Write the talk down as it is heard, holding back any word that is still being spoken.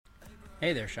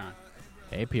Hey there, Sean.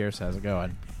 Hey, Pierce, how's it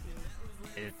going?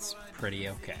 It's pretty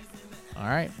okay. All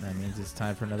right, that means it's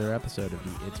time for another episode of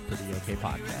the It's Pretty Okay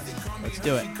podcast. Let's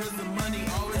do it.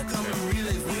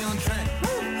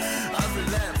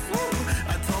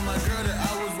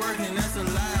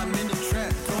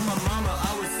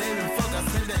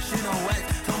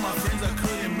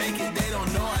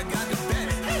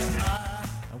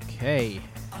 Okay,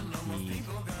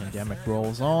 the pandemic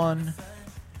rolls on.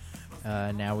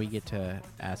 Now we get to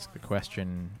ask the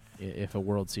question, if a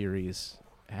World Series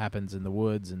happens in the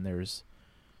woods and there's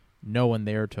no one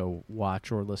there to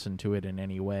watch or listen to it in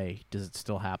any way, does it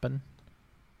still happen?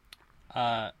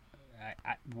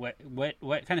 What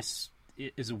kind of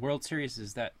is a World Series?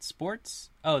 Is that sports?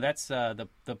 Oh, that's the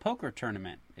poker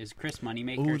tournament. Is Chris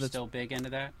Moneymaker still big into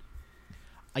that?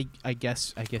 I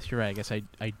guess you're right. I guess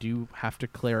I do have to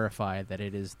clarify that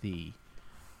it is the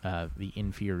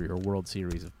inferior World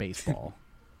Series of baseball.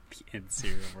 The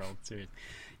inferior World Series.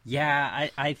 Yeah,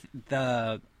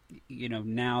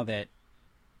 now that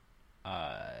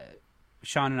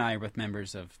Sean and I are both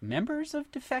members of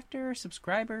Defector,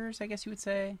 subscribers, I guess you would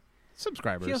say.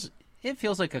 Subscribers. It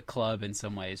feels like a club in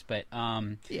some ways, but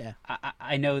yeah.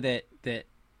 I know that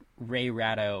Ray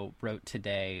Ratto wrote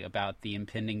today about the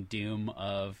impending doom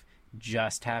of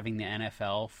just having the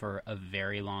NFL for a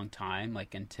very long time,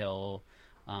 like until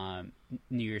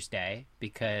New Year's Day,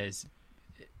 because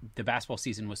the basketball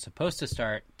season was supposed to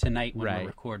start tonight when we're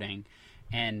recording,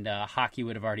 and hockey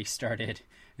would have already started,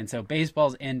 and so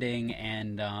baseball's ending,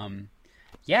 and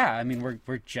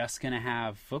we're just gonna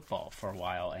have football for a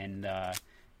while, and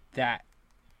that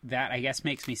I guess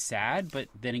makes me sad, but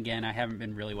then again, I haven't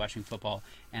been really watching football,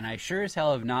 and I sure as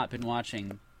hell have not been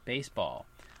watching baseball.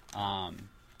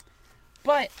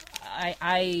 But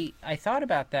I thought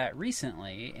about that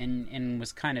recently and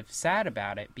was kind of sad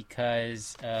about it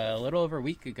because a little over a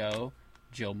week ago,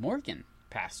 Joe Morgan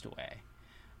passed away.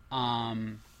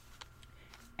 And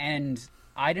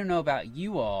I don't know about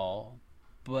you all,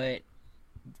 but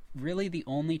really the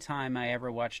only time I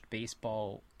ever watched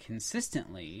baseball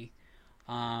consistently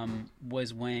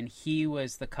was when he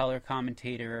was the color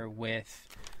commentator with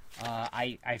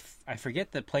I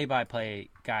forget the play-by-play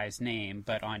guy's name,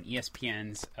 but on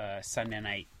ESPN's Sunday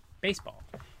Night Baseball.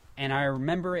 And I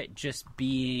remember it just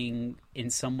being in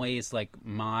some ways like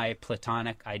my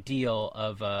platonic ideal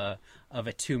of a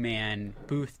two-man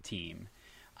booth team.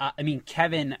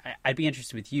 Kevin, I'd be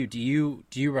interested with you. Do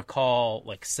you recall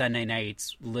like Sunday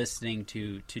nights listening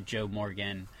to Joe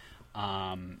Morgan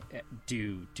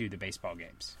do the baseball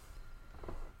games?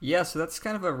 Yeah, so that's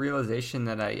kind of a realization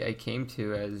that I came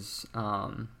to as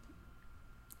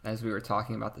we were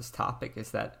talking about this topic,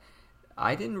 is that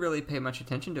I didn't really pay much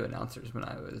attention to announcers when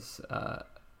I was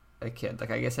a kid. Like,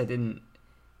 I guess I didn't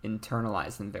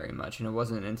internalize them very much, and it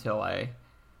wasn't until I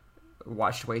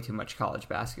watched way too much college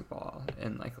basketball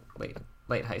in like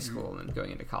late high school and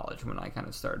going into college when I kind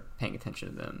of started paying attention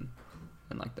to them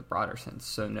in like the broader sense.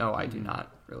 So no, I do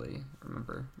not really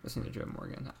remember listening to Joe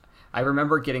Morgan. I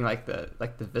remember getting like the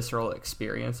visceral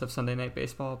experience of Sunday Night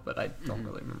Baseball, but I don't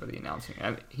really remember the announcing.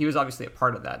 He was obviously a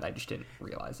part of that, and I just didn't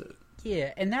realize it.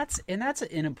 Yeah, and that's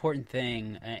an important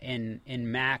thing. In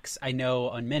Max, I know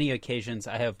on many occasions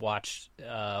I have watched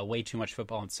way too much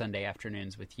football on Sunday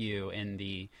afternoons with you, and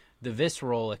the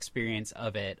visceral experience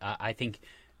of it. I think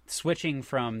switching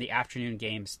from the afternoon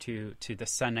games to the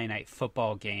Sunday night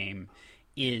football game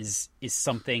is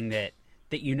something that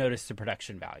you notice the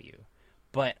production value.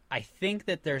 But I think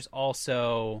that there's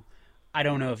also, I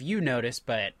don't know if you noticed,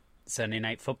 but Sunday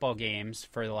night football games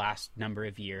for the last number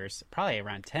of years, probably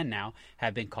around 10 now,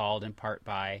 have been called in part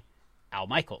by Al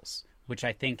Michaels, which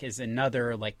I think is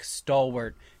another like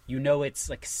stalwart. You know, it's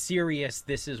like serious.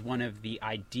 This is one of the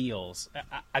ideals.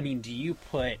 Do you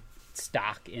put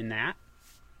stock in that?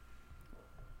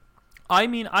 I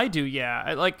do, yeah.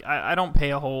 I don't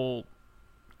pay a whole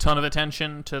ton of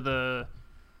attention to the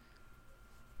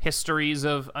histories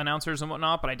of announcers and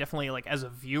whatnot, but I definitely, like, as a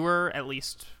viewer, at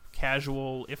least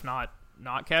casual, if not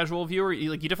casual viewer,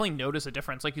 you definitely notice a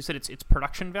difference. Like you said, it's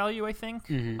production value, I think.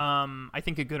 Mm-hmm. I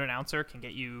think a good announcer can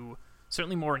get you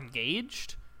certainly more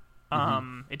engaged.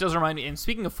 It does remind me, and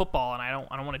speaking of football, and I don't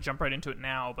want to jump right into it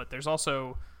now, but there's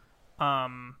also a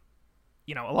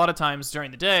lot of times during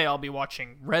the day I'll be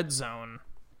watching Red Zone,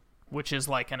 which is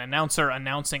like an announcer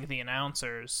announcing the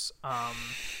announcers,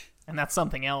 and that's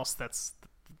something else that's,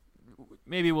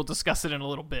 maybe we'll discuss it in a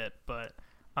little bit, but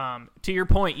to your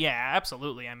point, yeah,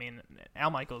 absolutely. I mean, Al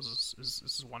Michaels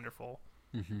is wonderful.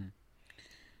 Mm-hmm.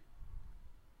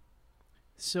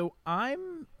 So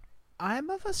I'm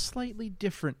of a slightly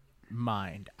different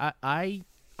mind. I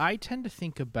tend to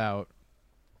think about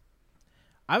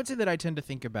I would say that I tend to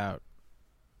think about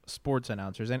sports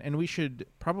announcers, and we should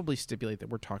probably stipulate that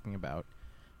we're talking about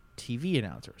TV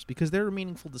announcers because there are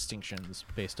meaningful distinctions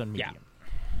based on medium.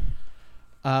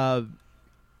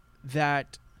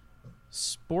 That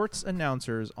sports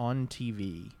announcers on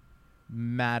TV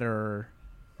matter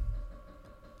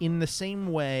in the same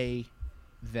way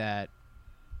that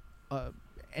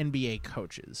NBA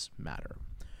coaches matter,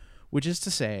 which is to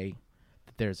say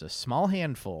that there's a small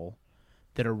handful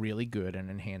that are really good and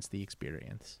enhance the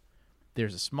experience.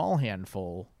 There's a small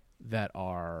handful that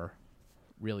are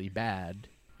really bad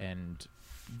and,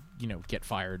 get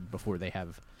fired before they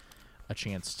have a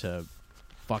chance to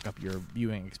fuck up your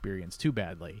viewing experience too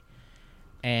badly.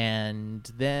 And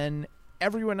then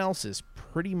everyone else is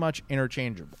pretty much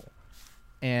interchangeable.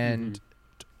 And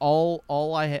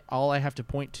all I have to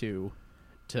point to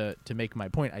make my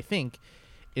point, I think,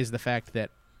 is the fact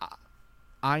that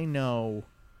I know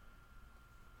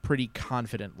pretty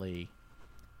confidently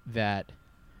that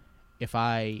if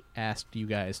I asked you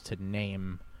guys to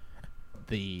name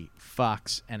the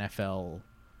Fox NFL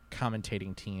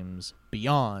commentating teams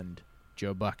beyond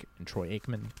Joe Buck and Troy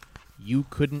Aikman, you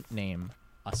couldn't name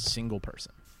a single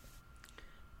person.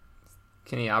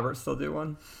 Kenny Albert still do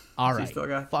one? All right,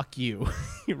 fuck you.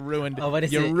 You ruined. Oh, what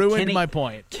is you it? ruined my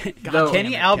point.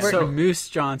 Kenny Albert and Moose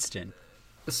Johnston.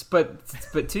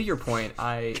 But to your point,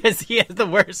 because he has the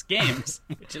worst games,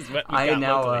 which is what we I got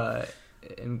now locally.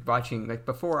 am watching. Like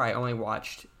before, I only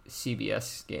watched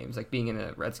CBS games, like being in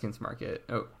a Redskins market.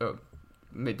 Oh,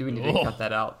 do we need to cut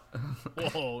that out?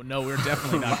 Oh no, we're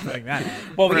definitely not cutting that.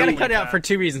 Well, we got to cut it out for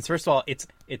two reasons. First of all, it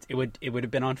would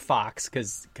have been on Fox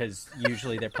because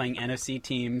usually they're playing NFC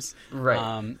teams,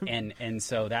 right? And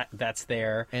so that's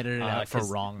there. Edit it out for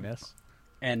wrongness.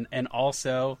 And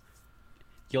also,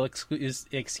 you'll excuse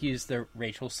the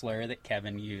racial slur that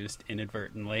Kevin used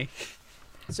inadvertently.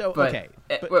 So but, okay,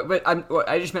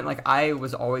 I just meant like I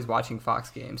was always watching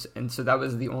Fox games, and so that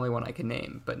was the only one I could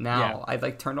name. But now I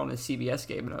turned on a CBS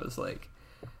game, and I was like,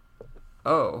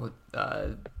 "Oh,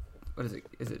 what is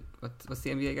it? What's the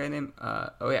NBA guy name?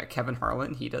 Kevin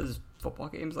Harlan. He does football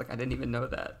games. Like I didn't even know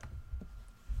that."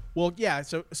 Well, yeah.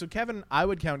 So Kevin, I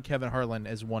would count Kevin Harlan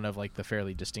as one of like the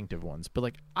fairly distinctive ones, but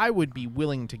like I would be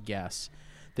willing to guess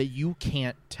that you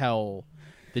can't tell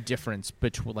the difference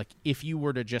between, like, if you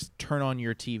were to just turn on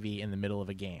your TV in the middle of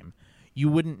a game, you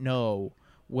wouldn't know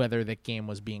whether that game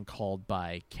was being called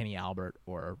by Kenny Albert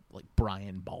or like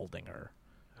Brian Baldinger,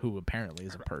 who apparently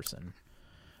is a person,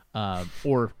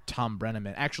 or Tom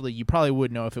Brenneman. Actually, you probably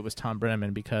would know if it was Tom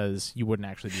Brenneman because you wouldn't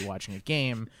actually be watching a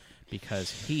game because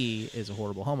he is a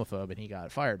horrible homophobe and he got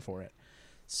fired for it.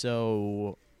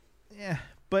 So, yeah,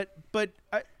 but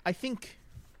I think,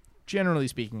 generally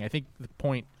speaking, I think the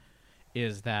point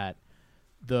is that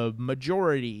the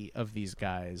majority of these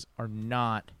guys are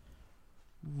not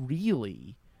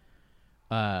really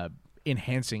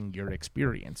enhancing your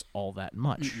experience all that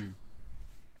much. Mm-mm.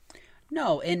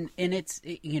 No, and it's,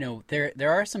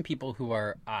 there are some people who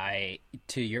are,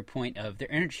 to your point of, they're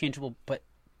interchangeable, but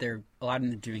a lot of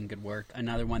them are doing good work.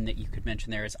 Another one that you could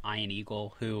mention there is Ian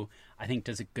Eagle, who I think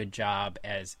does a good job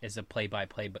as a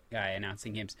play-by-play guy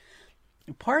announcing games.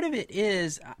 Part of it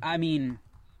is,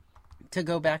 to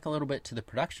go back a little bit to the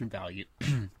production value,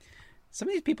 some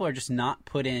of these people are just not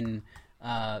put in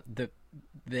the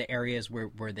areas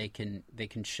where they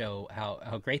can show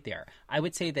how great they are. I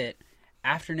would say that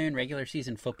afternoon regular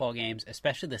season football games,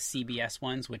 especially the CBS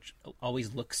ones, which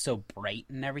always look so bright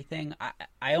and everything,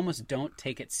 I almost don't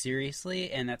take it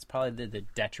seriously, and that's probably the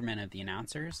detriment of the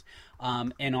announcers.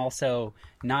 And also,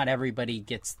 not everybody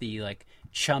gets the like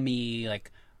chummy,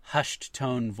 like hushed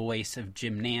tone voice of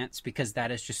Jim Nantz, because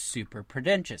that is just super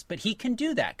pretentious. But he can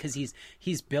do that because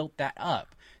he's built that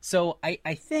up. So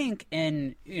I think,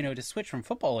 and to switch from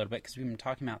football a little bit, because we've been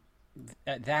talking about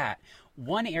that,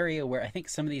 one area where I think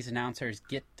some of these announcers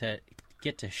get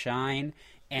to shine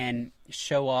and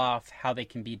show off how they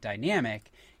can be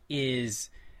dynamic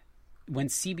is when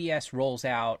CBS rolls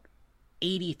out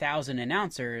 80,000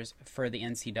 announcers for the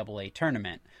NCAA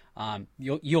tournament.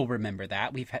 You'll remember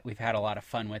that. We've had a lot of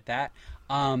fun with that.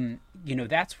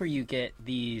 That's where you get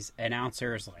these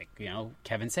announcers like,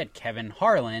 Kevin said, Kevin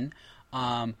Harlan,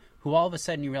 who all of a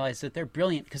sudden you realize that they're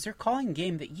brilliant because they're calling a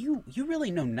game that you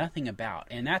really know nothing about.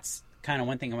 And that's kind of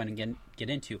one thing I want to get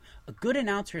into. A good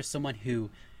announcer is someone who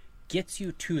gets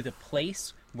you to the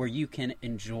place where you can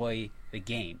enjoy the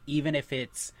game, even if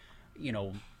it's,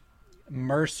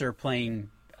 Mercer playing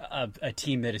a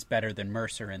team that is better than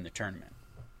Mercer in the tournament.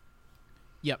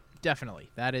 Yep, definitely.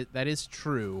 That is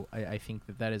true. I think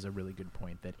that is a really good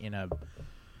point, that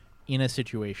in a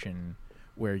situation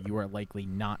where you are likely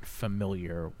not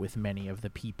familiar with many of the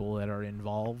people that are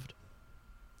involved,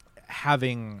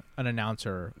 having an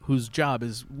announcer whose job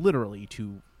is literally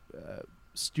to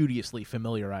studiously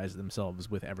familiarize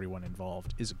themselves with everyone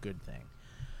involved is a good thing.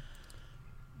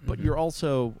 But you're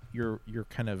also you're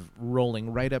kind of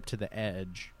rolling right up to the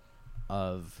edge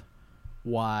of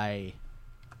why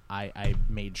I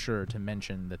made sure to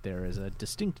mention that there is a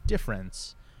distinct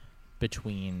difference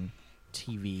between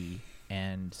TV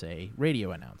and, say,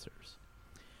 radio announcers.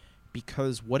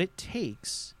 Because what it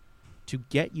takes to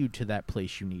get you to that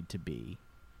place you need to be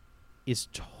is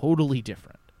totally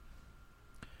different.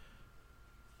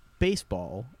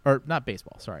 Radio.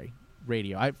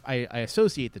 I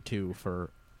associate the two for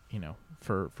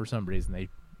some reason.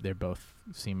 They both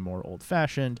seem more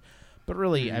old-fashioned, but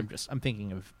really I'm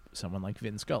thinking of someone like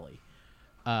Vin Scully.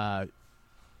 A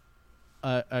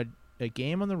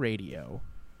game on the radio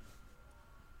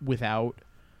without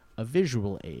a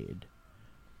visual aid,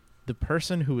 the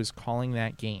person who is calling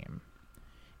that game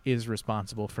is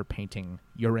responsible for painting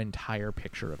your entire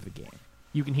picture of the game.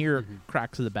 You can hear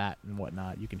cracks of the bat and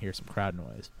whatnot. You can hear some crowd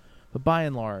noise. But by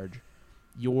and large,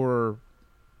 your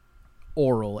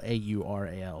aural,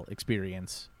 A-U-R-A-L,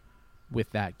 experience with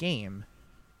that game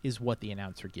is what the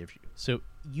announcer gives you. So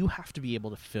you have to be able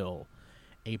to fill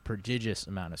a prodigious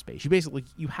amount of space.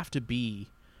 You have to be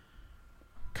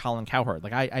Colin Cowherd.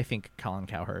 Like, I think Colin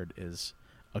Cowherd is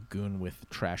a goon with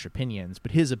trash opinions,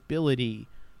 but his ability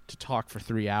to talk for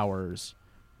 3 hours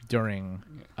during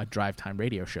a drive time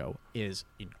radio show is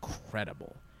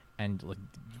incredible, and like,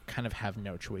 you kind of have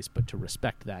no choice but to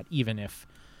respect that, even if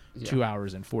 2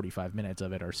 hours and 45 minutes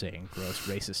of it are saying gross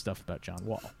racist stuff about John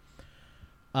Wall.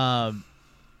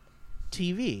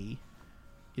 TV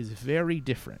is very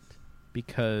different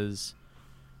because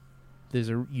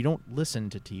you don't listen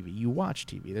to TV, you watch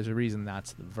TV. There's a reason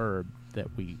that's the verb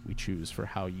that we choose for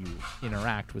how you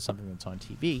interact with something that's on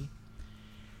TV.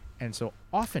 And so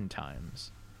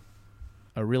oftentimes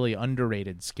a really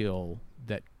underrated skill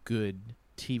that good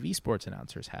TV sports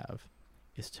announcers have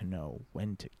is to know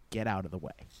when to get out of the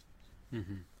way.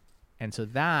 And so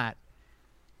that,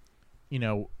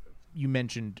 you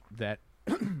mentioned that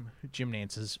Jim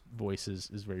Nance's voice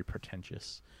is very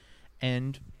pretentious,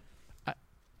 and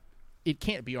it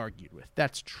can't be argued with.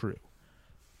 That's true.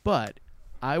 But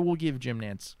I will give Jim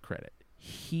Nance credit.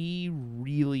 He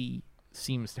really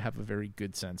seems to have a very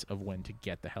good sense of when to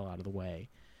get the hell out of the way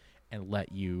and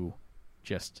let you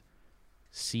just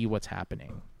see what's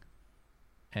happening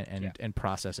and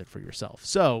process it for yourself.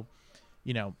 So,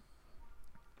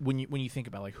 when you think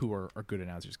about like who are good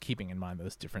announcers, keeping in mind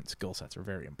those different skill sets are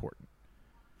very important.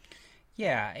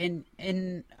 Yeah, and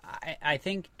I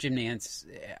think Jim Nance,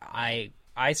 I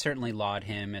certainly laud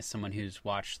him as someone who's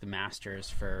watched the Masters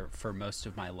for most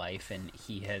of my life, and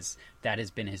that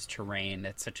has been his terrain.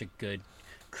 That's such a good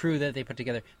crew that they put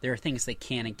together. There are things they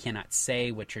can and cannot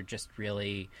say, which are just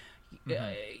really,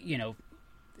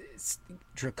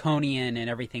 draconian and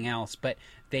everything else, but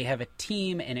they have a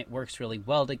team and it works really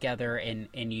well together, and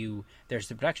there's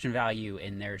the production value,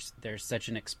 and there's such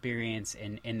an experience,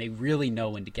 and they really know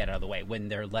when to get out of the way, when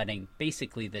they're letting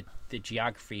basically the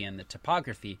geography and the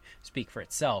topography speak for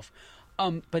itself.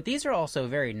 But these are also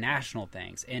very national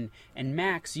things, and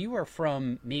Max, you are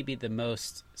from maybe the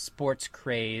most sports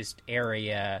crazed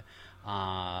area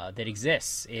that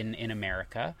exists in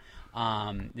America,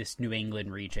 this New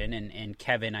England region, and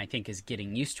Kevin, I think, is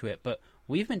getting used to it. But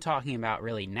we've been talking about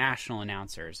really national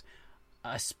announcers,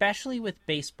 especially with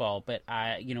baseball, but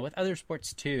with other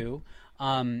sports too.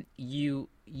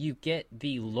 You get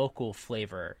the local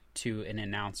flavor to an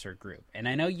announcer group, and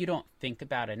I know you don't think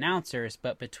about announcers,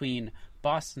 but between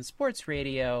Boston Sports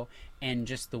Radio and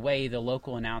just the way the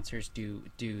local announcers do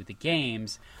the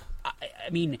games, I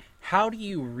mean, how do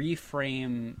you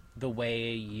reframe the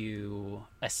way you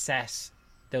assess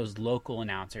those local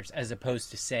announcers as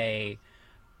opposed to, say,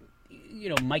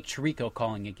 Mike Tirico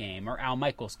calling a game or Al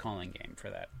Michaels calling a game, for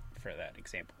that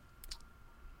example?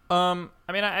 I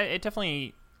mean, it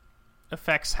definitely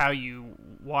affects how you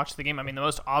watch the game. I mean, the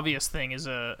most obvious thing is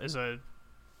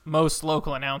most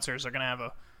local announcers are going to have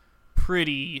a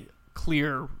pretty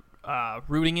clear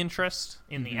rooting interest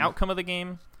in the outcome of the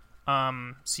game.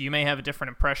 So you may have a different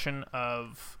impression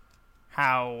of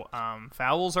how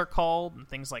fouls are called and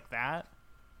things like that.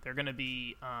 They're going to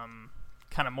be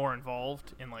kind of more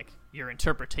involved in like your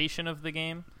interpretation of the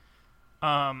game.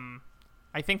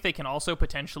 I think they can also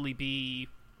potentially be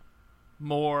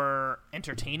more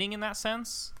entertaining in that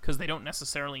sense, because they don't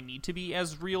necessarily need to be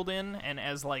as reeled in and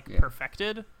as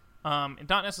perfected. Not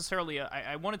necessarily.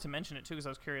 I wanted to mention it too because I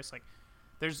was curious. Like,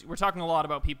 we're talking a lot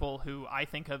about people who I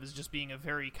think of as just being a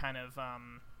very kind of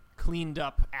cleaned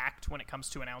up act when it comes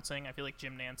to announcing. I feel like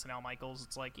Jim Nantz and Al Michaels,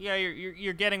 it's like, yeah,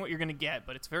 you're getting what you're going to get,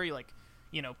 but it's very like,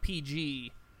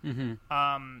 PG. Mm-hmm.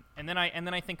 And then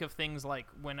I think of things like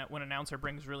when an announcer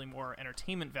brings really more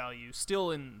entertainment value,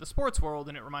 still in the sports world,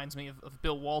 and it reminds me of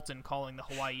Bill Walton calling the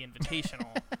Hawaii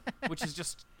Invitational, which is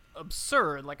just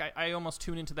absurd. Like I almost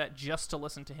tune into that just to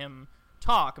listen to him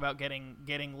talk about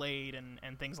getting laid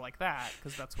and things like that,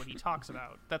 because that's what he talks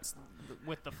about. That's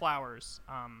with the flowers.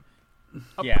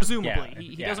 Presumably,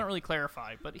 he doesn't really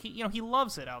clarify, but he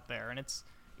loves it out there, and it's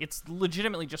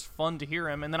legitimately just fun to hear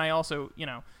him. And then I also,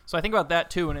 so I think about that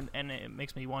too, and it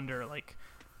makes me wonder, like,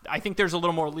 I think there's a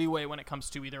little more leeway when it comes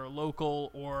to either a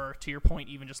local or, to your point,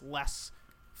 even just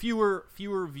fewer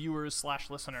viewers /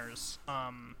 listeners,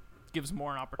 gives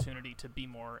more an opportunity to be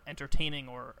more entertaining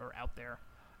or out there.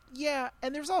 Yeah,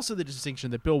 and there's also the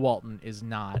distinction that Bill Walton is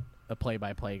not a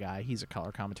play-by-play guy. He's a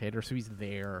color commentator, so he's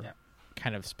there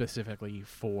kind of specifically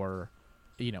for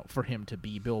him to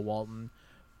be Bill Walton.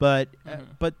 But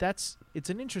but it's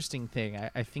an interesting thing.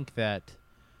 I think that,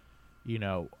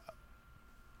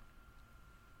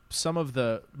 some of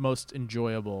the most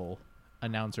enjoyable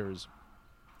announcers,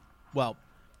 well,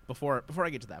 before I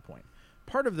get to that point,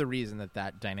 part of the reason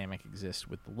that dynamic exists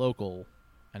with the local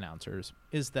announcers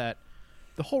is that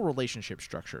the whole relationship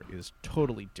structure is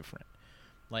totally different.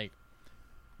 Like,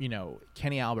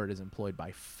 Kenny Albert is employed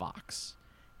by Fox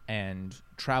and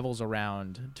travels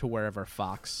around to wherever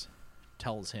Fox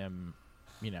tells him,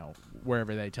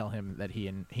 wherever they tell him that he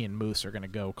and Moose are going to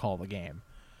go call the game.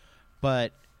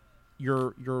 But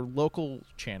your local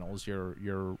channels,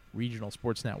 your regional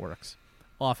sports networks,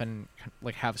 often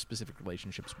like have specific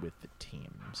relationships with the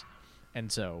teams,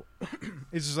 and so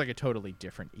it's just like a totally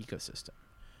different ecosystem.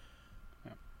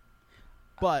 Yeah.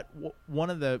 But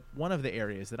one of the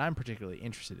areas that I'm particularly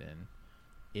interested in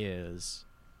is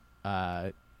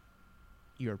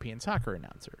European soccer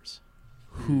announcers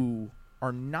who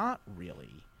are not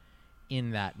really in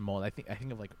that mold. I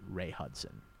think of like Ray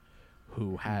Hudson,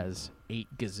 who has 8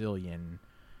 gazillion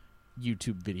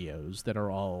YouTube videos that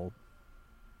are all,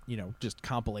 just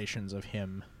compilations of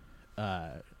him,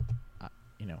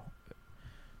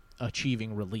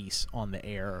 achieving release on the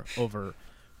air over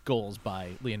goals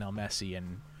by Lionel Messi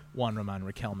and Juan Roman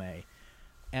Riquelme,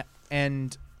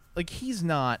 and like he's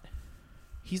not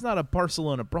a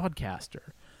Barcelona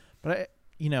broadcaster, but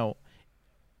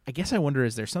I guess I wonder,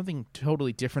 is there something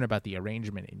totally different about the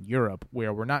arrangement in Europe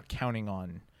where we're not counting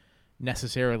on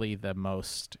necessarily the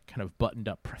most kind of buttoned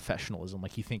up professionalism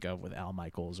like you think of with Al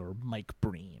Michaels or Mike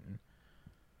Breen?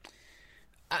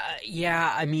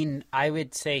 Yeah, I mean, I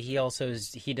would say he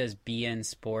does BN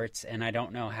Sports, and I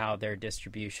don't know how their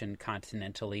distribution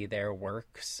continentally there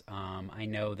works. I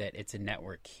know that it's a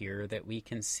network here that we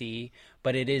can see,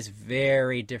 but it is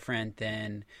very different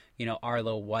than,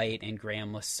 Arlo White and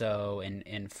Graham Lasso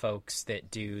and folks that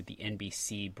do the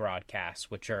NBC broadcasts,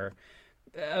 which are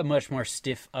a much more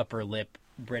stiff upper lip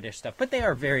British stuff, but they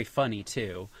are very funny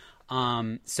too.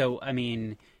 So, I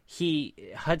mean,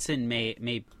 Hudson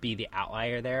may be the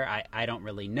outlier there. I don't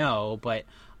really know, but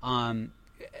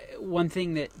one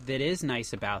thing that is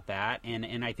nice about that,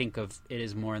 and I think of it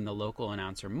as more in the local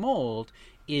announcer mold,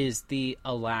 is the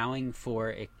allowing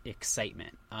for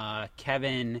excitement.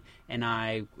 Kevin and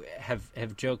I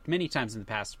have joked many times in the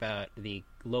past about the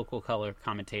local color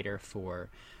commentator for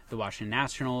the Washington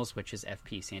Nationals, which is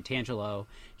FP Santangelo.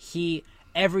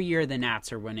 Every year the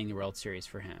Nats are winning the World Series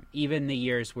for him. Even the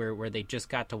years where they just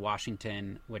got to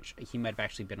Washington, which he might have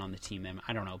actually been on the team then,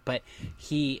 I don't know. But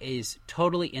he is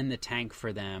totally in the tank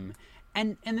for them.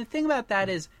 And the thing about that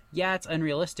is, yeah, it's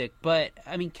unrealistic. But,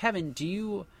 I mean, Kevin,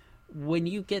 when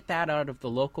you get that out of the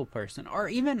local person, or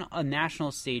even on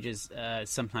national stages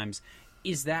sometimes,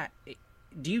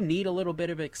 do you need a little bit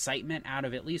of excitement out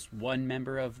of at least one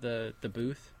member of the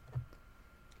booth?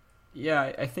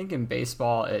 Yeah, I think in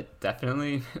baseball it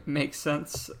definitely makes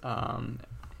sense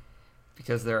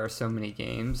because there are so many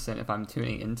games, and if I'm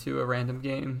tuning into a random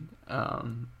game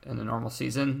in a normal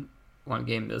season, one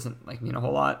game doesn't mean a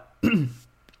whole lot.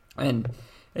 And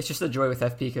it's just a joy with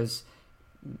FP because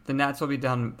the Nats will be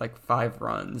down 5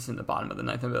 runs in the bottom of the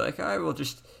ninth and be like, all right, we'll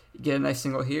just get a nice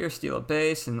single here, steal a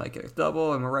base, and get a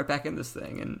double, and we're right back in this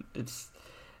thing. And it's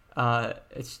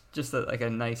just a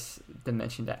nice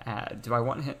dimension to add. Do I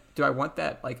want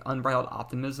that unbridled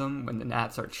optimism when the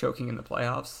Nats are choking in the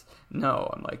playoffs?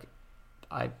 No,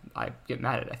 I get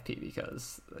mad at FP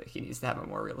because he needs to have a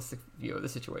more realistic view of the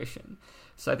situation.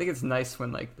 So I think it's nice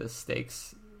when the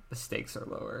stakes are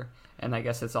lower. And I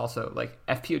guess it's also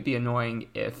FP would be annoying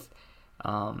if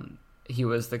he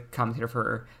was the commentator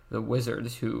for the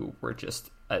Wizards, who were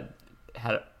just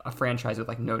had a franchise with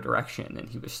like no direction, and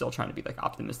he was still trying to be like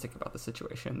optimistic about the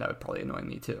situation. That would probably annoy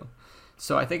me too.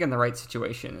 So I think in the right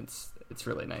situation, it's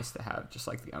really nice to have just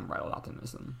like the unbridled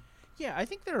optimism. Yeah, I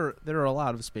think there are a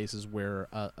lot of spaces where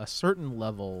a certain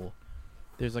level,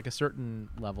 there's like a certain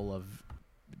level of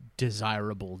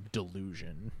desirable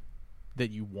delusion that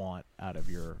you want out of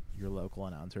your local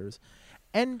announcers.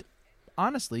 And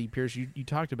honestly, Pierce, you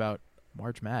talked about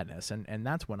March Madness, and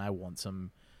that's when I want some,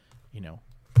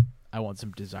 I want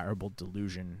some desirable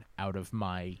delusion out of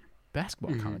my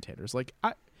basketball commentators. Like,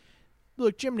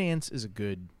 look, Jim Nantz is a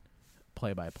good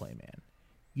play-by-play man.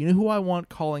 You know who I want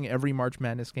calling every March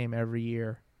Madness game every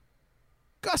year?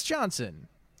 Gus Johnson.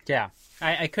 Yeah,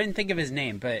 I couldn't think of his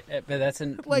name, but that's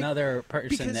another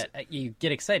person that you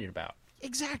get excited about.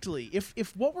 Exactly.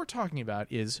 If what we're talking about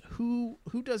is who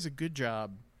does a good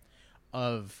job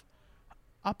of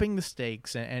upping the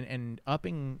stakes and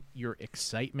upping your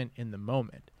excitement in the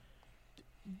moment,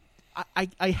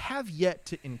 I have yet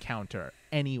to encounter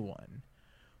anyone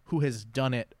who has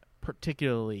done it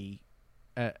particularly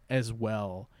as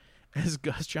well as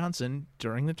Gus Johnson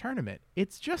during the tournament.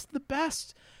 It's just the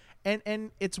best.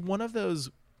 And it's one of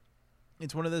those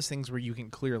things where you can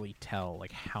clearly tell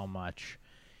like how much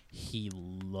he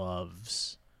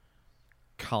loves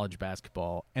college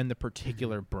basketball and the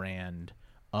particular brand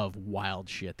of wild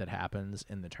shit that happens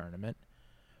in the tournament.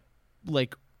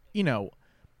 Like,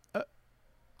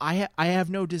 I have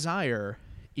no desire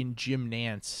in Jim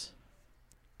Nantz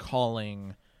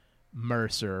calling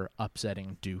Mercer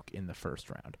upsetting Duke in the first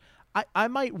round. I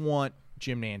might want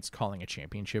Jim Nantz calling a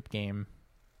championship game,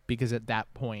 because at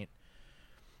that point,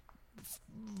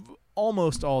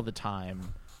 almost all the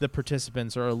time, the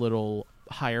participants are a little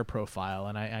higher profile,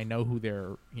 and I know who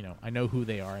they're, I know who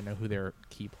they are, I know who their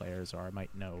key players are, I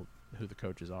might know who the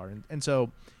coaches are, and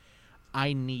so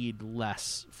I need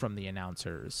less from the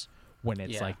announcers when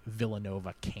it's like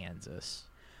Villanova, Kansas.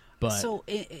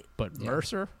 But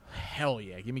Mercer, hell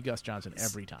yeah, give me Gus Johnson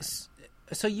every time.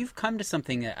 So you've come to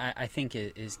something that I think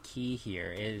is key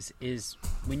here is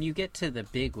when you get to the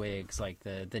big wigs like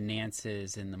the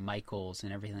Nances and the Michaels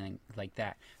and everything like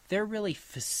that, they're really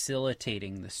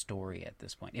facilitating the story at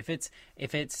this point. If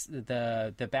it's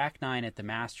the back nine at the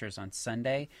Masters on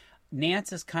Sunday,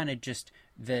 Nantz is kind of just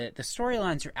the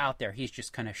storylines are out there. He's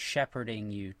just kind of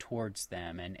shepherding you towards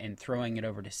them and throwing it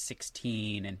over to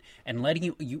 16 and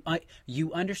letting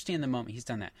you understand the moment. He's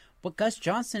done that. What Gus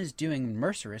Johnson is doing when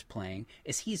Mercer is playing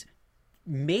is he's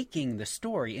making the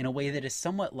story in a way that is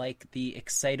somewhat like the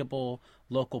excitable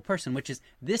local person, which is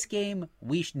this game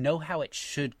we know how it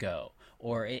should go.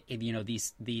 Or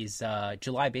these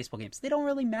July baseball games, they don't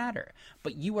really matter.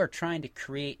 But you are trying to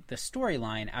create the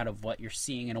storyline out of what you're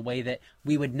seeing in a way that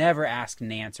we would never ask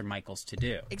Nantz or Michaels to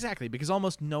do. Exactly, because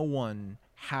almost no one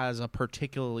has a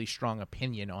particularly strong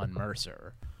opinion on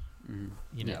Mercer.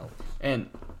 And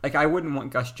like I wouldn't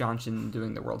want Gus Johnson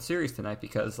doing the World Series tonight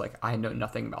because like I know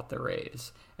nothing about the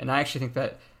Rays, and I actually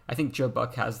think Joe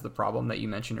Buck has the problem that you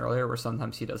mentioned earlier, where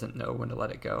sometimes he doesn't know when to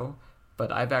let it go.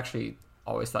 But I've actually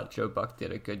always thought Joe Buck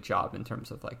did a good job in terms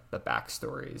of like the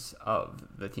backstories of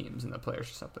the teams and the players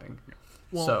or something.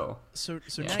 Well, so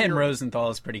now Ken Rosenthal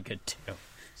is pretty good too.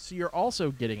 So you're also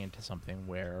getting into something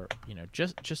where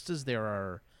just as there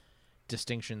are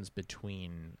distinctions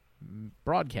between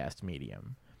broadcast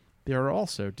medium, there are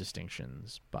also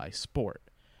distinctions by sport.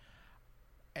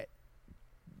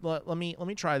 Let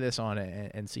me try this on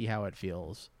and see how it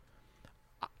feels.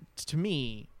 To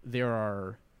me, there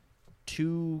are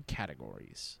two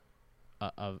categories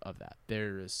of that.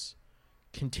 There's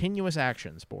continuous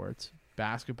action sports,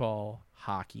 basketball,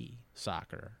 hockey,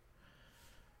 soccer,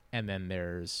 and then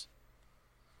there's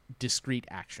discrete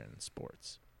action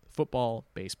sports, football,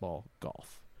 baseball,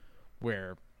 golf,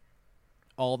 where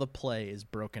all the play is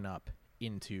broken up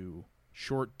into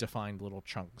short, defined little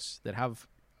chunks that have,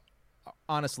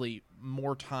 honestly,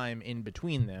 more time in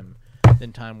between them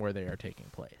than time where they are taking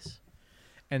place.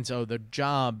 And so the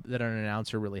job that an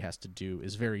announcer really has to do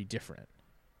is very different.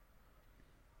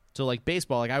 So like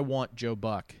baseball, like I want Joe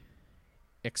Buck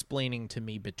explaining to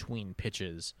me between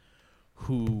pitches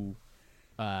who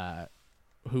Randy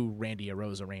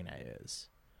Arozarena is.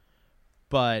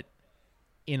 But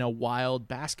in a wild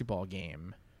basketball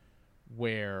game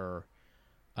where,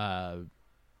 I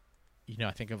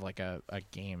think of like a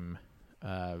game,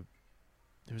 there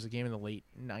was a game in the late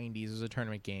 90s, it was a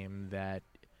tournament game that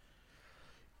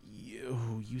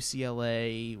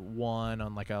UCLA won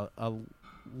on like a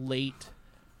late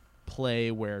play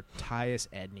where Tyus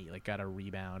Edney like got a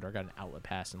rebound or got an outlet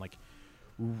pass and like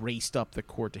raced up the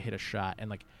court to hit a shot, and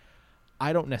like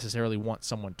I don't necessarily want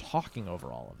someone talking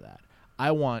over all of that.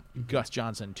 I want Gus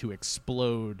Johnson to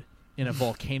explode in a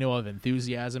volcano of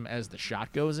enthusiasm as the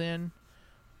shot goes in,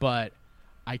 but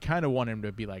I kind of want him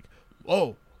to be like,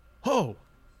 oh,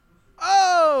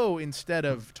 instead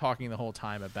of talking the whole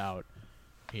time about,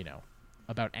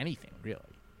 about anything really.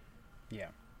 Yeah.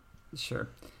 Sure.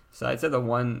 So I'd say the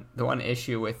one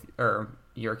issue with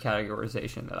your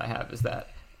categorization that I have is that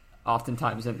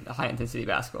oftentimes in high intensity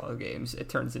basketball games it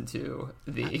turns into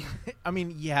the I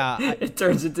mean, yeah, it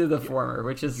turns into the former,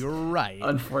 which is you're right.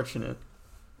 Unfortunate.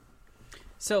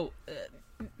 So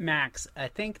Max, I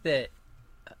think that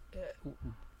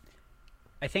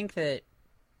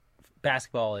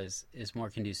basketball is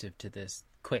more conducive to this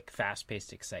quick,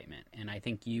 fast-paced excitement, and I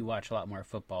think you watch a lot more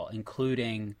football,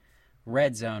 including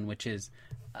Red Zone, which is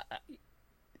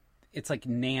it's like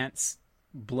Nance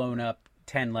blown up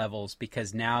 10 levels,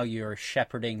 because now you're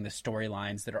shepherding the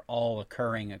storylines that are all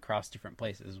occurring across different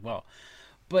places as well.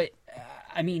 But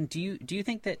I mean, do you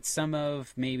think that some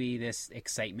of maybe this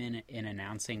excitement in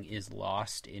announcing is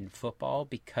lost in football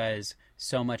because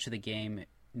so much of the game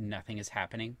nothing is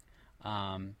happening?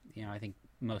 I think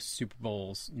most Super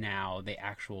Bowls now, the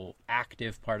actual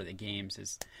active part of the games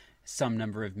is some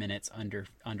number of minutes under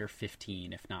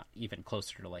 15, if not even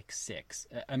closer to like 6.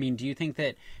 I mean, do you think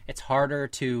that it's harder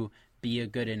to be a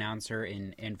good announcer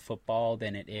in football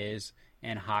than it is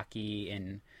in hockey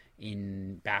and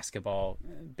in basketball?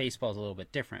 Baseball is a little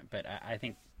bit different, but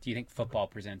do you think football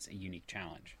presents a unique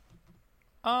challenge?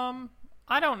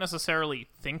 I don't necessarily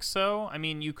think so. I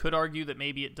mean, you could argue that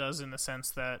maybe it does, in the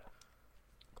sense that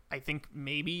I think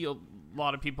maybe a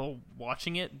lot of people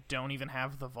watching it don't even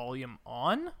have the volume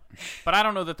on, but I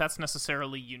don't know that that's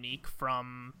necessarily unique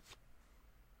from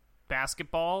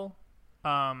basketball,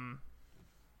 or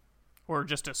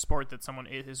just a sport that someone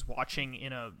is watching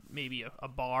in maybe a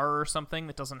bar or something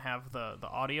that doesn't have the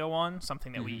audio on,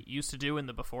 something that we used to do in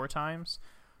the before times.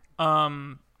 I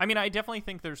mean, I definitely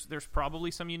think there's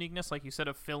probably some uniqueness, like you said,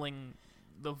 of filling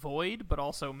the void, but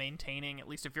also maintaining, at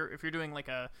least if you're doing like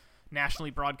a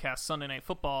nationally broadcast Sunday Night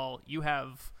Football, you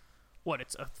have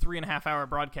it's a 3.5 hour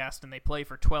broadcast and they play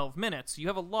for 12 minutes. You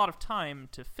have a lot of time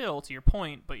to fill, to your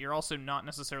point, but you're also not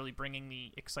necessarily bringing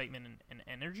the excitement and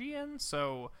energy in.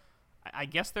 So I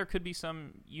guess there could be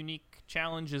some unique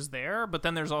challenges there, but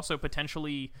then there's also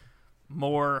potentially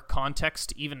more context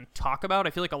to even talk about. I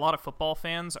feel like a lot of football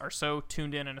fans are so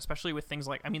tuned in, and especially with things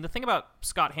like, I mean, the thing about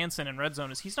Scott Hansen in Red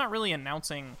Zone is he's not really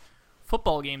announcing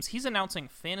football games. He's announcing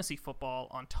fantasy football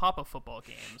on top of football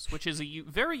games, which is a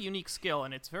very unique skill,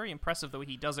 and it's very impressive the way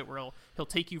he does it, where he'll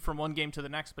take you from one game to the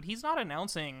next, but he's not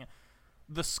announcing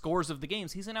the scores of the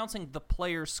games. He's announcing the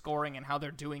players scoring and how they're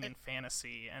doing in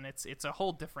fantasy, and it's a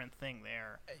whole different thing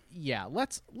there. Yeah,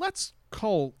 let's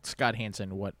call Scott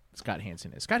Hansen what Scott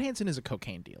Hansen is. Scott Hansen is a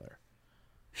cocaine dealer.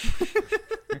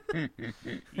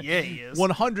 Yeah, he is.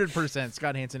 100%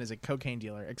 Scott Hansen is a cocaine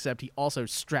dealer, except he also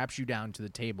straps you down to the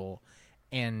table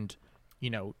and,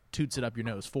 toots it up your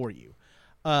nose for you.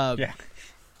 Yeah.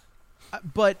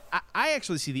 But I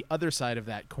actually see the other side of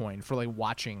that coin for, like,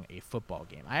 watching a football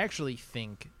game. I actually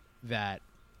think that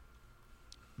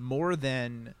more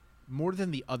than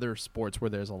the other sports where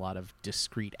there's a lot of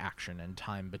discrete action and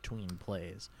time between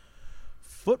plays,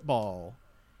 football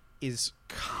is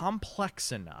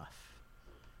complex enough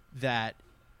that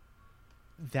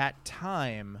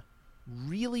time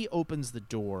really opens the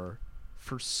door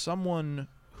for someone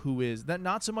who is that,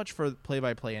 not so much for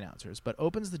play-by-play announcers, but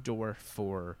opens the door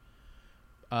for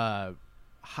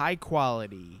high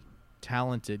quality,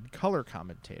 talented color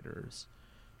commentators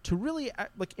to really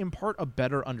impart a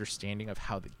better understanding of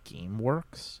how the game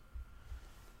works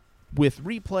with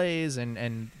replays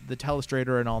and the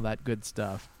telestrator and all that good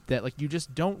stuff that you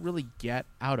just don't really get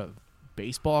out of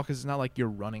baseball, because it's not like you're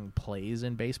running plays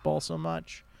in baseball so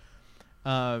much.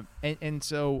 And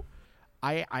so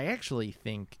I actually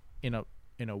think in a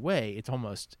way it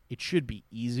should be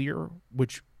easier,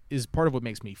 which is part of what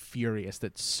makes me furious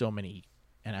that so many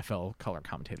NFL color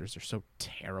commentators are so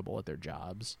terrible at their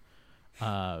jobs.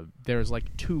 There's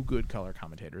 2 good color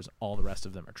commentators. All the rest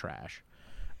of them are trash.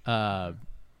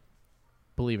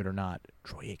 Believe it or not,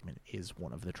 Troy Aikman is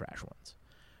one of the trash ones.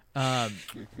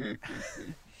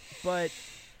 But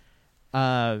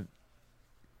I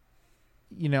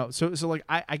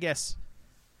guess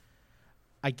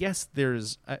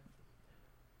there's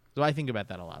so I think about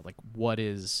that a lot. What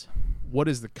is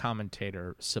the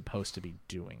commentator supposed to be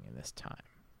doing in this time?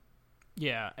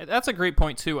 Yeah, that's a great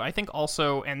point too. I think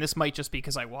also, and this might just be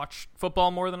because I watch football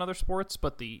more than other sports,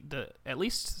 but the at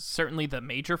least certainly the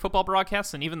major football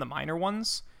broadcasts and even the minor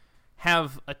ones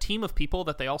have a team of people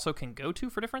that they also can go to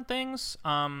for different things.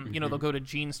 They'll go to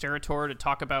Gene Steratore to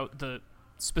talk about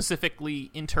specifically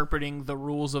interpreting the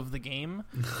rules of the game.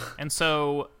 And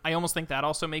so I almost think that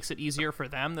also makes it easier for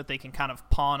them, that they can kind of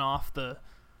pawn off the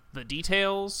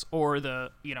details or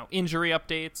the injury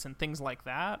updates and things like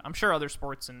that. I'm sure other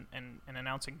sports and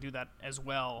announcing do that as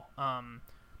well.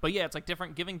 But yeah, it's like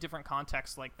giving different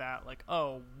contexts like that. Like,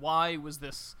 oh, why was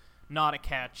this not a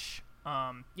catch?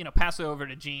 Pass it over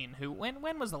to Gene, who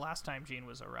when was the last time Gene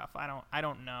was a ref? I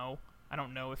don't know. I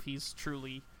don't know if he's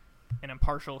truly an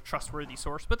impartial, trustworthy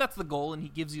source, but that's the goal, and he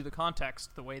gives you the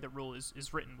context the way the rule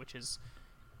is written, which is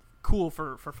cool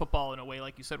for football in a way,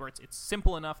 like you said, where it's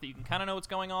simple enough that you can kind of know what's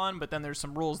going on, but then there's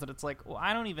some rules that it's like, well,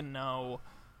 I don't even know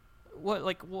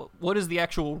what is the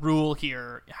actual rule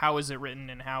here, how is it written,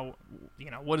 and how,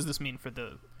 what does this mean for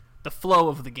the flow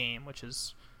of the game, which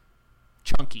is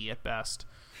chunky at best.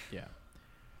 Yeah.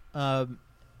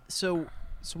 So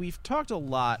we've talked a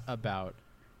lot about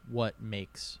what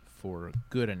makes for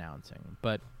good announcing,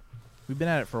 but we've been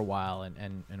at it for a while,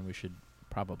 and we should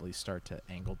probably start to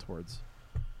angle towards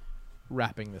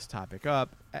wrapping this topic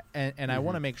up. And I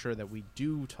want to make sure that we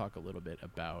do talk a little bit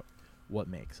about what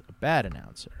makes a bad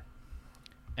announcer.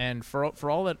 And for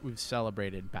all that we've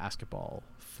celebrated basketball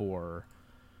for,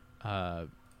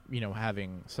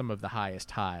 having some of the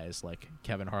highest highs, like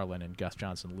Kevin Harlan and Gus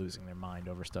Johnson losing their mind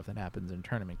over stuff that happens in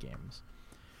tournament games.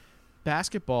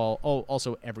 Basketball,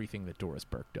 also everything that Doris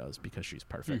Burke does, because she's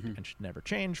perfect and should never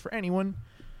change for anyone.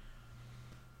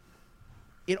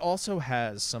 It also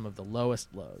has some of the lowest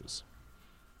lows.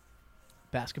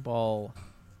 Basketball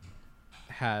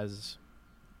has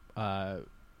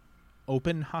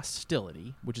open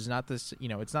hostility, which is not this,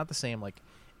 it's not the same. Like,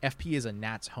 FP is a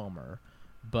Nats homer,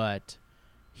 but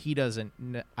he doesn't,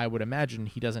 I would imagine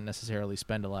he doesn't necessarily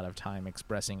spend a lot of time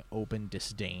expressing open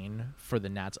disdain for the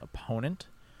Nats opponent,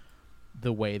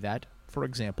 the way that, for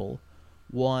example,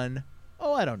 Len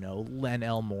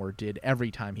Elmore did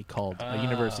every time he called a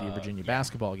University of Virginia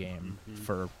basketball game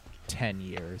for 10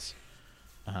 years.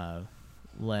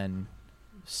 Len,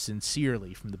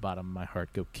 sincerely, from the bottom of my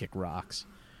heart, go kick rocks.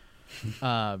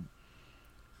 And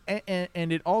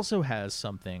it also has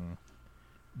something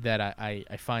that I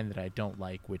find that I don't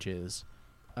like, which is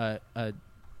a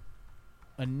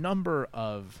number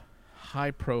of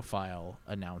high-profile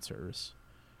announcers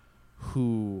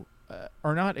who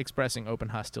are not expressing open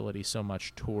hostility so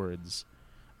much towards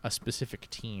a specific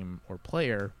team or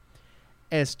player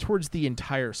as towards the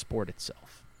entire sport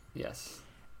itself. Yes.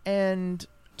 And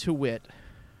to wit,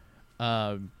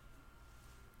 I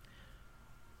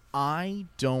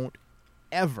don't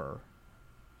ever,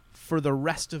 for the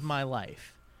rest of my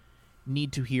life,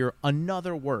 need to hear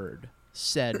another word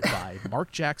said by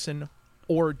Mark Jackson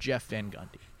or Jeff Van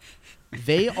Gundy.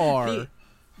 They are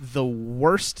the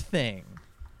worst thing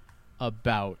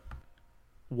about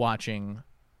watching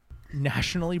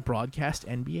nationally broadcast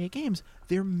NBA games.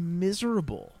 They're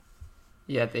miserable.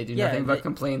 Yeah, they do nothing but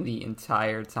complain the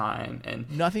entire time, and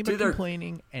nothing but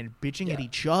complaining and bitching at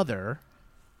each other.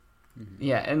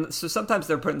 Yeah, and so sometimes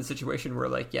they're put in the situation where,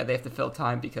 like, they have to fill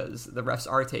time because the refs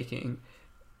are taking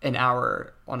an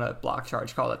hour on a block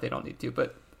charge call that they don't need to.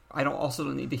 But I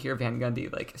don't need to hear Van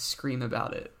Gundy like scream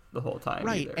about it the whole time.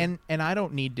 Right, either. And I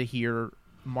don't need to hear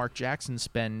Mark Jackson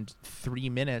spend 3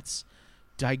 minutes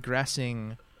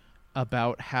digressing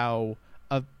about how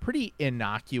a pretty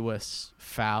innocuous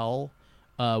foul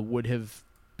would have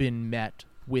been met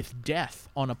with death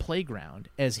on a playground,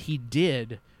 as he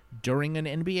did during an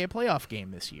NBA playoff game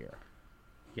this year.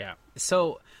 Yeah.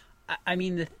 So, I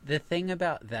mean, the thing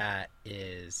about that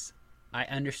is, I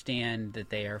understand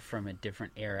that they are from a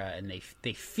different era and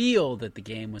they feel that the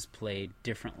game was played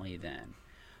differently then.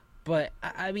 But,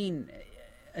 I mean,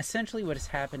 essentially what is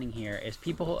happening here is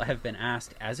people have been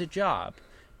asked as a job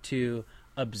to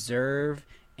observe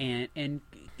and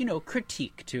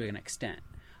critique to an extent.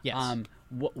 Yes.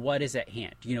 What is at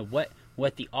hand?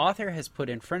 What the author has put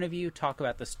in front of you, talk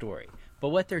about the story. But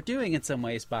what they're doing in some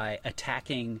ways by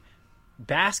attacking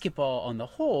basketball on the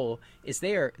whole is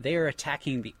they are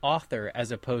attacking the author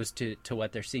as opposed to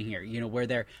what they're seeing here. Where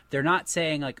they're not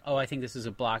saying like, oh, I think this is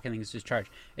a block, I think this is charge.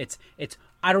 It's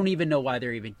I don't even know why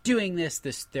they're even doing this.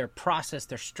 Their process,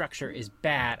 their structure is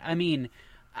bad. I mean,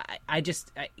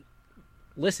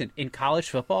 listen, in college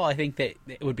football, I think that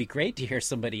it would be great to hear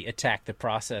somebody attack the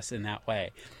process in that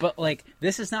way. But, like,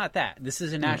 this is not that. This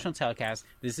is a national telecast.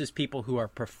 This is people who are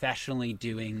professionally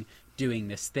doing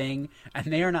this thing, and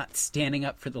they are not standing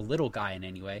up for the little guy in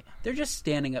any way. They're just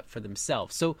standing up for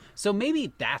themselves. So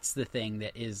maybe that's the thing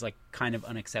that is, like, kind of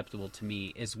unacceptable to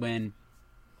me, is when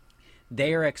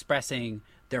they are expressing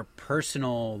their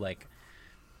personal, like,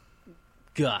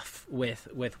 guff with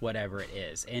whatever it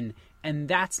is, and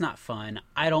that's not fun.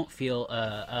 I don't feel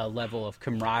a level of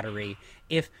camaraderie.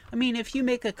 If you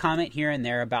make a comment here and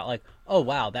there about like, oh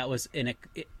wow, that was an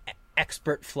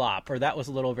expert flop, or that was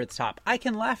a little over the top, I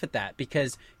can laugh at that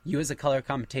because you as a color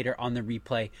commentator on the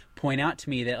replay point out to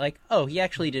me that like, oh, he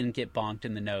actually didn't get bonked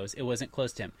in the nose, it wasn't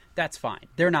close to him. That's fine.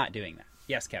 They're not doing that.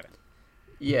 Yes, Kevin.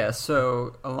 Yeah,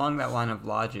 so along that line of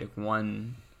logic,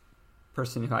 one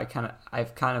person who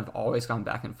I've kind of always gone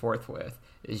back and forth with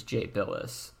is Jay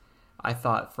Billis. I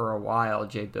thought for a while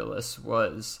Jay Billis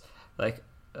was like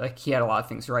he had a lot of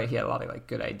things right, he had a lot of like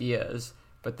good ideas,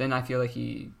 but then I feel like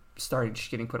he started just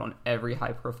getting put on every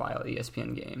high profile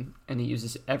ESPN game, and he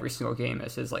uses every single game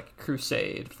as his like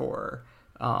crusade for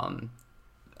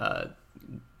the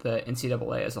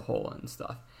NCAA as a whole and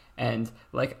stuff. And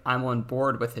like I'm on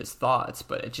board with his thoughts,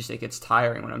 but it gets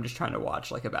tiring when I'm just trying to watch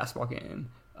like a basketball game,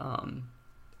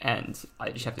 and I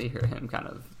just have to hear him kind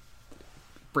of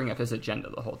bring up his agenda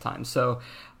the whole time. So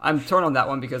I'm torn on that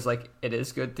one because like it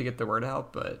is good to get the word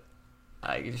out, but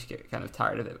I just get kind of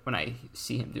tired of it when I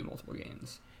see him do multiple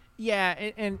games. Yeah,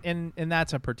 and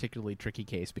that's a particularly tricky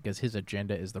case because his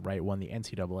agenda is the right one. The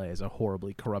NCAA is a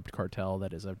horribly corrupt cartel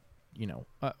that is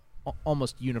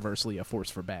almost universally a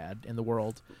force for bad in the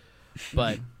world.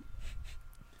 But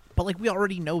like we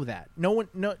already know that.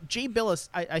 Jay Billis,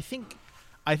 I think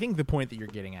the point that you're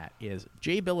getting at is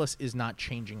Jay Billis is not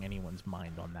changing anyone's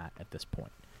mind on that at this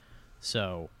point.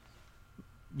 So,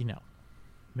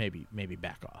 maybe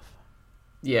back off.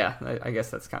 Yeah, I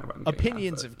guess that's kind of what I'm getting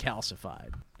Opinions have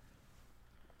calcified.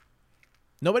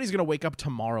 Nobody's going to wake up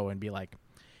tomorrow and be like,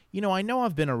 I know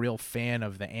I've been a real fan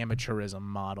of the amateurism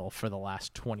model for the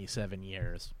last 27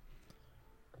 years.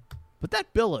 But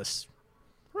that Billis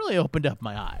really opened up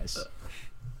my eyes.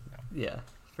 Yeah,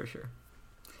 for sure.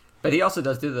 But he also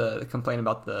does do the complain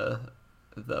about the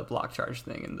block charge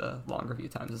thing and the long review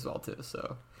times as well, too.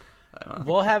 So, I don't know.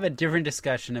 We'll have a different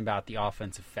discussion about the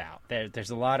offensive foul.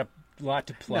 There's a lot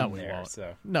to plumb there. Won't.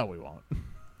 So No, we won't.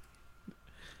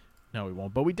 No, we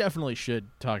won't. But we definitely should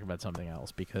talk about something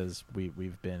else because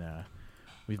we've been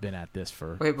at this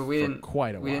for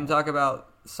quite a while. We didn't talk about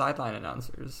sideline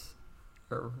announcers,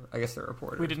 or I guess the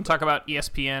reporters. We didn't talk about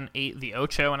ESPN 8, the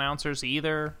Ocho announcers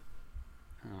either.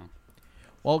 oh.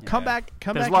 Well, Yeah. come back.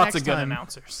 There's lots next of good time.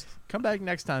 announcers. Come back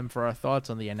next time for our thoughts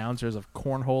on the announcers of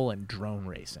cornhole and drone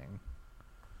racing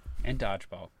and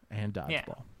dodgeball. and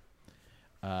dodgeball.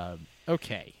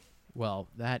 Okay. Well,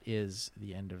 that is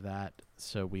the end of that.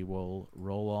 So we will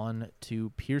roll on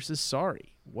to Pierce's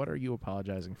sorry. What are you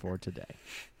apologizing for today?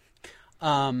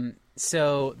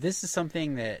 So this is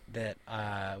something that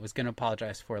I was going to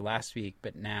apologize for last week,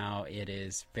 but now it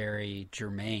is very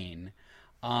germane.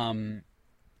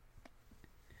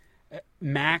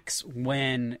 Max,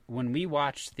 when we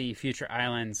watched the Future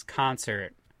Islands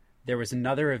concert, there was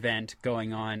another event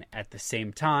going on at the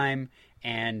same time,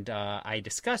 and I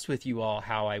discussed with you all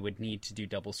how I would need to do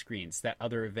double screens. That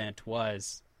other event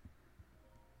was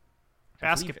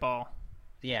Basketball.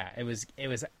 it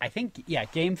was I think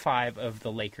Game 5 of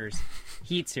the Lakers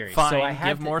Heat series. Fine, so I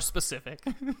had give more specific.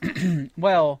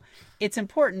 Well, it's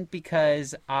important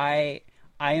because I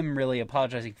am really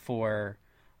apologizing for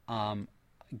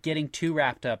getting too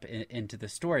wrapped up into the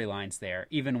storylines there,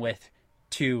 even with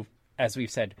two, as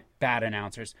we've said, bad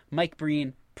announcers. Mike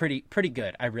Breen, pretty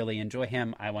good. I really enjoy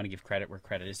him. I want to give credit where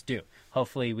credit is due.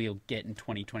 Hopefully we'll get in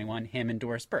 2021 him and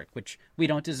Doris Burke, which we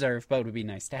don't deserve, but would be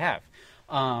nice to have.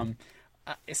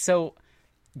 So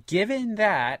given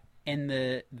that and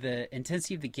the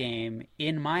intensity of the game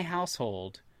in my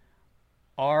household,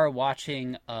 our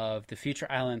watching of the Future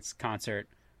Islands concert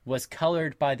was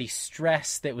colored by the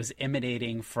stress that was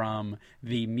emanating from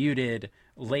the muted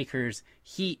Lakers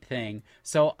Heat thing.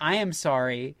 So I am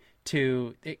sorry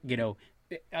to,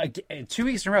 2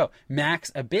 weeks in a row,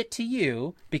 Max, a bit to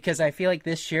you, because I feel like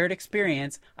this shared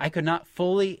experience I could not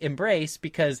fully embrace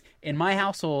because in my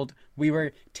household, we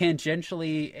were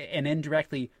tangentially and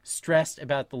indirectly stressed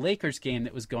about the Lakers game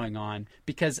that was going on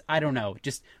because, I don't know,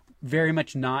 just very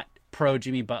much not pro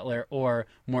Jimmy Butler or,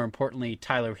 more importantly,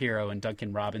 Tyler Hero and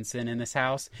Duncan Robinson in this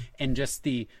house. And just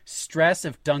the stress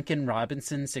of Duncan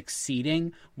Robinson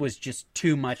succeeding was just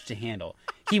too much to handle.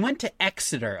 He went to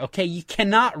Exeter. Okay, you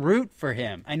cannot root for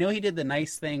him. I know he did the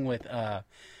nice thing with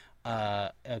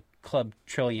Club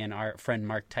Trillion, our friend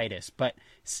Mark Titus, but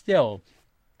still,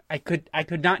 I could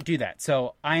not do that.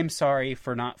 So I'm sorry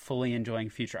for not fully enjoying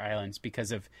Future Islands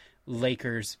because of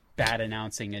Lakers bad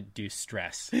announcing induced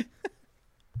stress.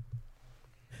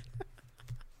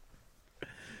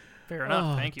 Fair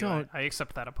enough. Oh, Thank you. don't- I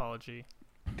accept that apology.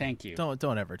 Thank you.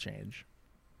 Don't ever change.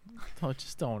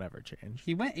 Just don't ever change.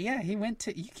 He went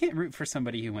to, you can't root for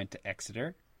somebody who went to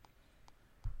Exeter.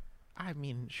 I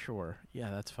mean, sure. Yeah,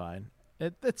 that's fine.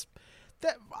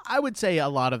 I would say a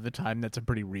lot of the time that's a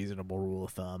pretty reasonable rule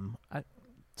of thumb.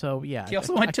 So yeah. He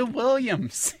also went to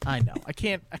Williams. I know. I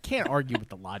can't argue with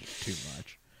the logic too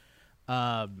much.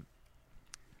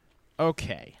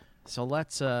 Okay. So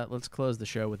let's close the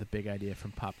show with a big idea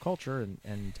from pop culture,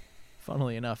 and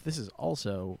funnily enough, this is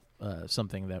also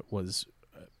something that was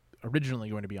originally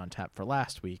going to be on tap for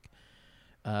last week,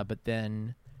 but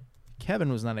then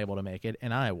Kevin was not able to make it,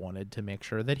 and I wanted to make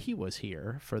sure that he was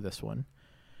here for this one.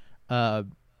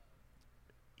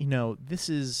 This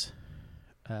is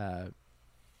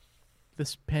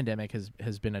this pandemic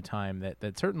has been a time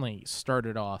that certainly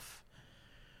started off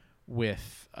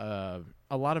with a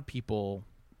lot of people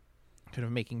kind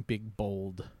of making big,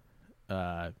 bold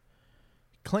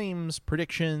claims,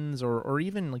 predictions, or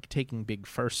even like taking big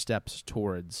first steps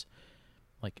towards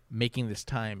like making this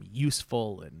time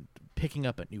useful and picking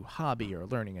up a new hobby or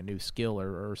learning a new skill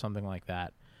or something like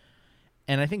that.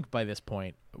 And I think by this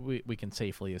point, we can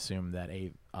safely assume that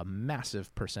a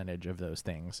massive percentage of those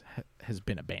things has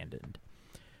been abandoned.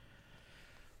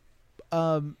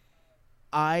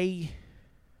 I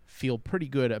feel pretty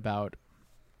good about,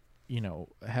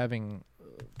 having,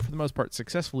 for the most part,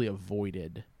 successfully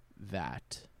avoided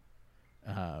that.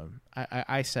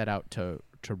 I set out to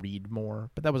read more,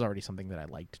 but that was already something that I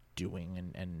liked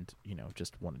doing and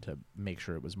just wanted to make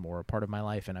sure it was more a part of my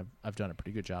life, and I've done a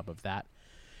pretty good job of that.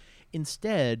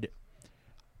 Instead,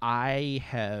 I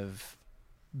have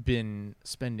been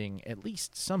spending at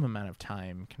least some amount of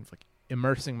time kind of like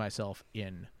immersing myself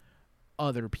in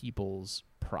other people's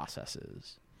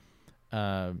processes.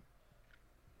 And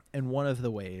one of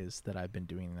the ways that I've been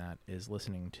doing that is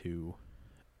listening to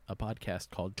a podcast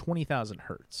called 20,000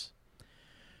 Hertz,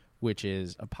 which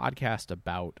is a podcast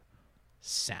about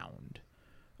sound.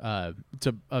 It's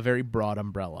a very broad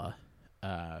umbrella,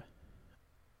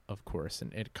 of course,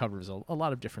 and it covers a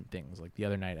lot of different things. Like the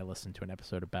other night, I listened to an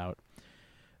episode about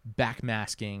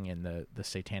backmasking and the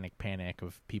satanic panic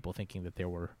of people thinking that there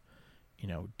were,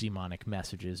 demonic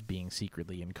messages being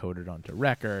secretly encoded onto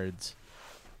records,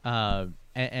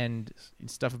 and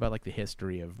stuff about like the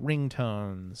history of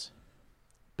ringtones.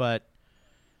 But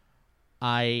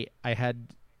I had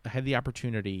the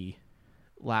opportunity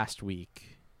last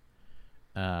week.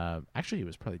 Actually, it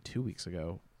was probably 2 weeks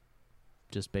ago,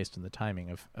 just based on the timing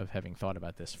of having thought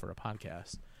about this for a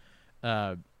podcast,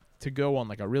 to go on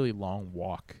like a really long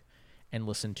walk and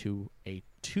listen to a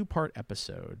 2-part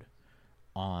episode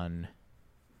on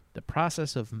the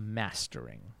process of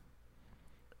mastering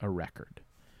a record.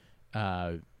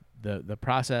 The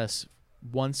process,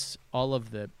 once all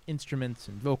of the instruments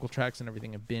and vocal tracks and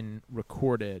everything have been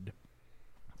recorded,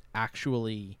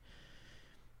 actually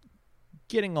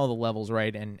getting all the levels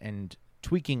right and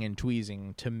tweaking and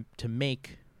tweezing to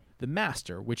make the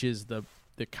master, which is the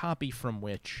copy from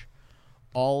which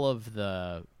all of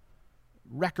the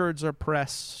records are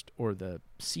pressed, or the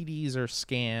CDs are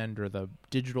scanned, or the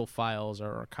digital files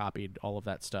are copied, all of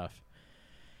that stuff.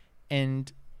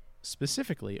 And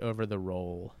specifically over the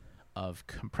role of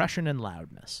compression and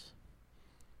loudness.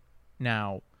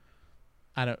 Now,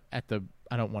 I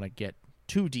don't want to get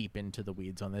too deep into the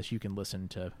weeds on this. You can listen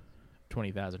to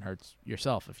 20,000 Hertz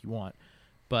yourself if you want.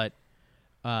 But,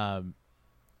 sound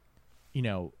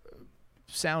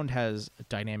has a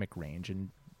dynamic range, and,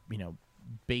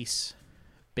 bass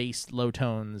low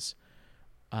tones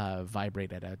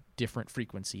vibrate at a different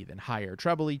frequency than higher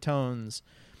trebly tones.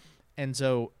 And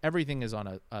so everything is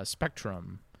on a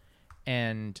spectrum,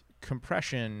 and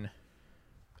compression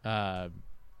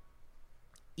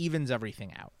evens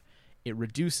everything out. It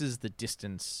reduces the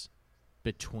distance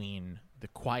between the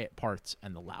quiet parts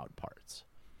and the loud parts.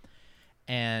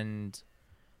 And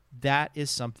that is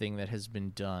something that has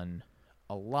been done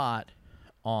a lot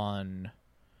on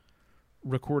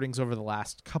recordings over the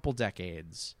last couple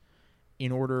decades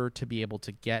in order to be able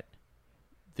to get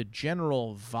the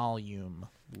general volume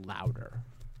louder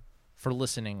for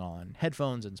listening on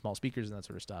headphones and small speakers and that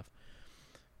sort of stuff.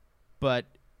 But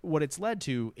what it's led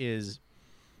to is,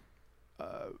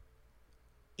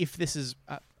 if this is,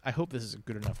 I hope this is a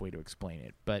good enough way to explain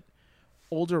it, but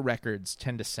older records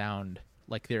tend to sound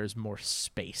like there's more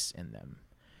space in them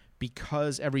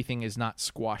because everything is not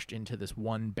squashed into this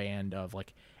one band of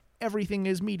like, everything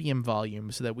is medium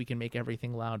volume so that we can make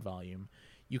everything loud volume.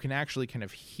 You can actually kind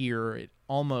of hear it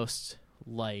almost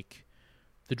like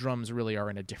the drums really are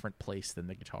in a different place than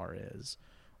the guitar is,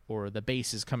 or the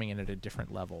bass is coming in at a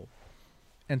different level.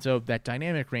 And so that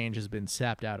dynamic range has been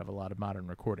sapped out of a lot of modern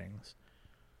recordings.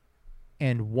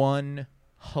 And one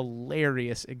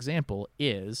hilarious example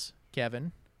is,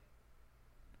 Kevin?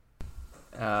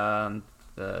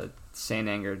 The Saint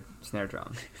Anger snare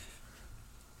drum.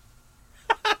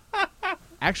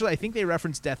 Actually, I think they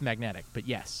referenced Death Magnetic, but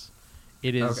yes,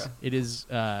 it is. Okay.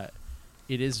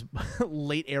 It is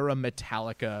late era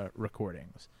Metallica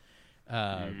recordings,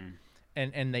 and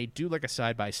they do like a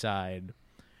side by side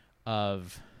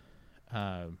of,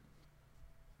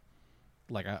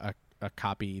 like a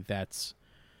copy that's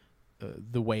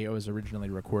the way it was originally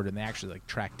recorded. And they actually like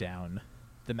tracked down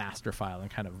the master file and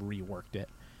kind of reworked it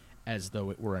as though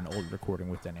it were an old recording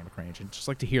with dynamic range. And just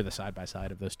like to hear the side by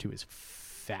side of those two is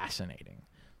fascinating.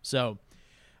 So,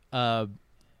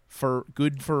 for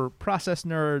process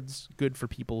nerds, good for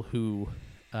people who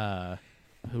are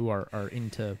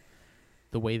into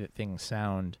the way that things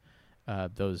sound.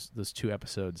 Those 2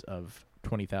 episodes of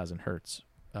 20,000 Hertz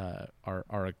are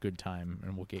a good time,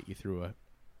 and we'll get you through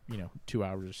 2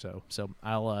 hours or so. So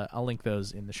I'll link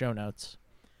those in the show notes.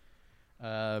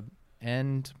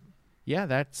 And yeah,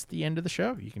 that's the end of the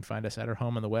show. You can find us at our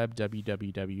home on the web,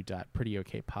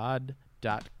 www.prettyokpod.com.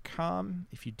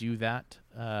 If you do that,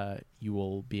 you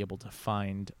will be able to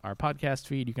find our podcast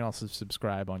feed. You can also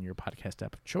subscribe on your podcast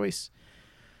app of choice.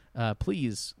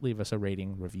 Please leave us a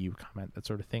rating, review, comment, that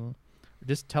sort of thing. Or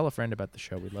just tell a friend about the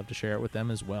show. We'd love to share it with them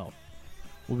as well.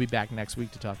 We'll be back next week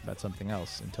to talk about something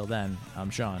else. Until then, I'm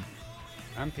Sean.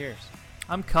 I'm Pierce.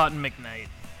 I'm Cotton McKnight.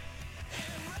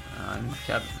 I'm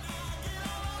Kevin.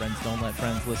 Friends don't let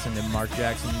friends listen to Mark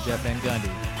Jackson and Jeff Van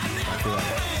Gundy. Talk to you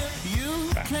later. You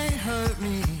can't hurt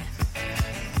me.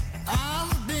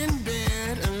 I've been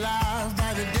buried alive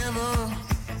by the devil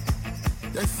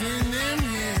that's in them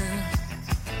here.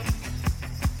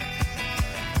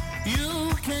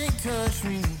 You can't touch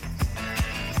me.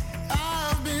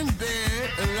 I've been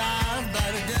buried alive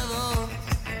by the devil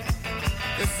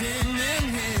that's in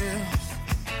them hills.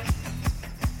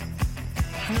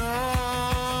 No.